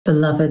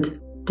Beloved,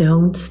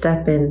 don't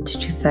step into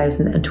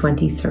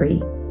 2023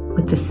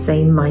 with the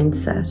same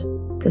mindset,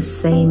 the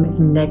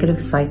same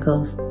negative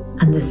cycles,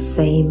 and the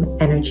same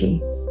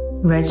energy.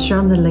 Register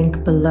on the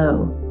link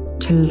below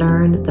to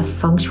learn the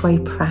Feng Shui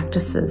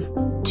practices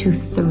to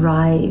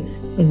thrive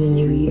in the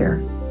new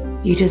year.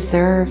 You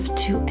deserve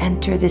to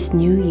enter this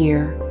new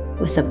year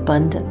with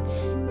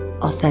abundance,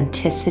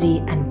 authenticity,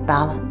 and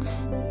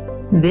balance.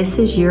 This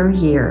is your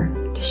year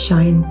to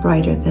shine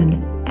brighter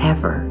than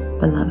ever,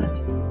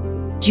 beloved.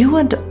 Do you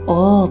want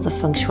all the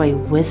Feng Shui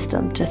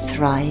wisdom to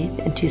thrive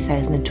in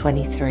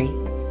 2023?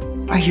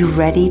 Are you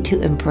ready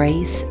to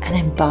embrace and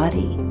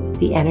embody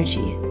the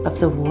energy of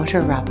the water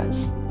rabbit?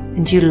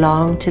 And do you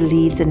long to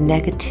leave the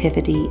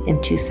negativity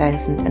in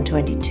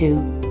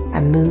 2022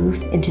 and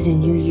move into the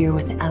new year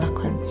with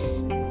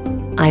eloquence?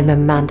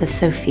 I'm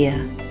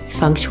Sophia,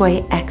 Feng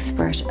Shui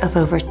expert of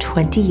over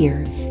 20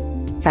 years,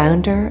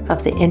 founder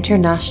of the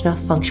International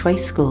Feng Shui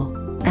School,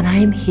 and I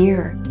am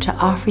here to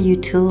offer you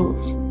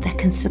tools that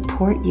can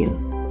support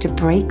you to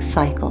break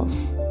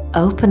cycles,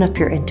 open up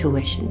your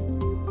intuition,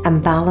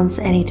 and balance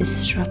any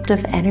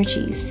disruptive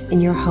energies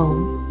in your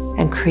home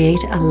and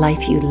create a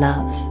life you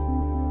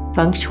love.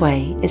 Feng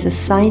Shui is a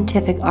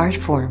scientific art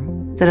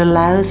form that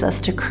allows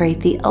us to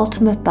create the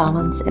ultimate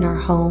balance in our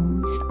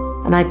homes,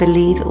 and I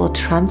believe it will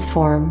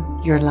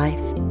transform your life.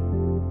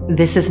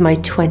 This is my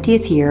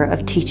 20th year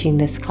of teaching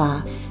this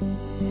class.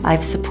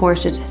 I've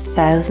supported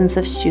thousands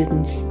of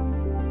students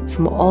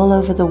from all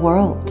over the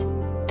world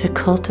to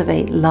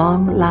cultivate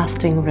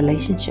long-lasting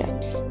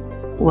relationships,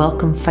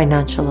 welcome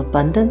financial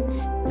abundance,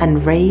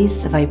 and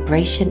raise the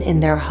vibration in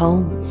their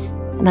homes.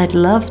 And I'd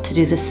love to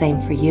do the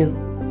same for you.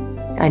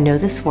 I know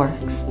this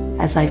works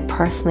as I've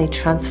personally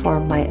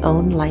transformed my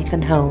own life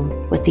and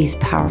home with these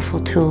powerful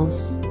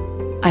tools.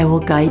 I will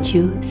guide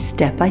you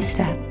step by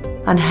step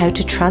on how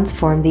to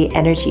transform the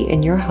energy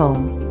in your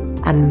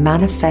home and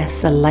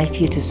manifest the life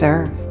you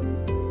deserve.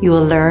 You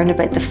will learn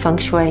about the Feng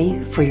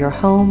Shui for your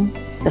home,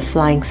 the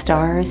flying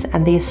stars,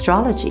 and the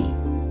astrology,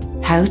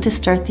 how to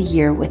start the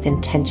year with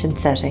intention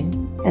setting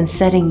and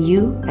setting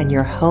you and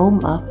your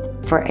home up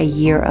for a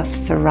year of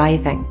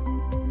thriving.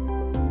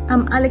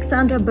 I'm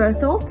Alexandra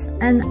Berthold,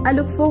 and I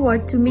look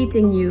forward to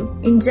meeting you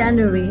in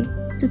January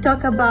to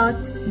talk about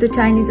the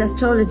Chinese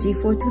astrology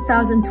for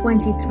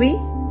 2023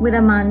 with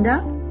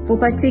Amanda for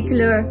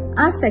particular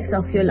aspects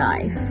of your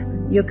life,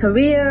 your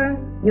career,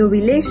 your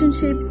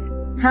relationships,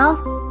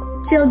 health,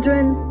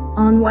 children,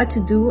 on what to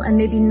do and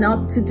maybe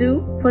not to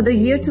do for the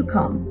year to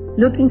come.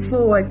 Looking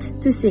forward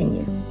to seeing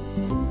you.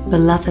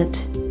 Beloved,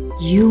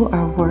 you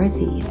are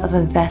worthy of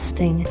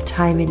investing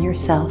time in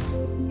yourself,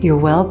 your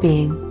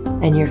well-being,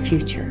 and your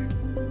future.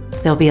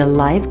 There'll be a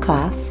live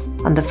class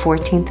on the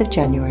 14th of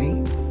January,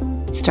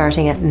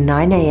 starting at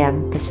 9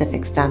 a.m.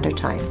 Pacific Standard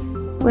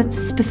Time,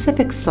 with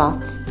specific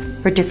slots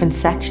for different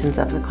sections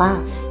of the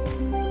class.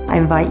 I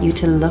invite you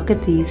to look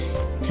at these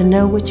to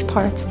know which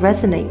parts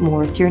resonate more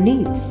with your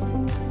needs.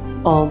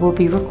 All will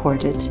be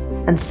recorded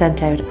and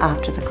sent out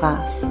after the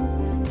class.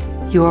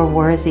 You are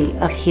worthy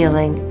of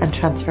healing and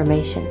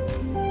transformation.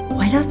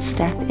 Why not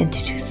step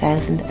into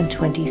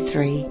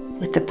 2023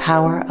 with the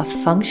power of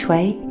Feng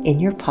Shui in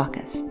your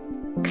pocket?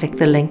 Click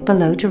the link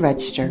below to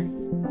register.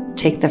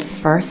 Take the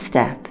first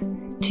step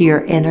to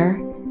your inner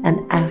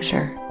and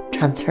outer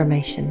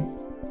transformation.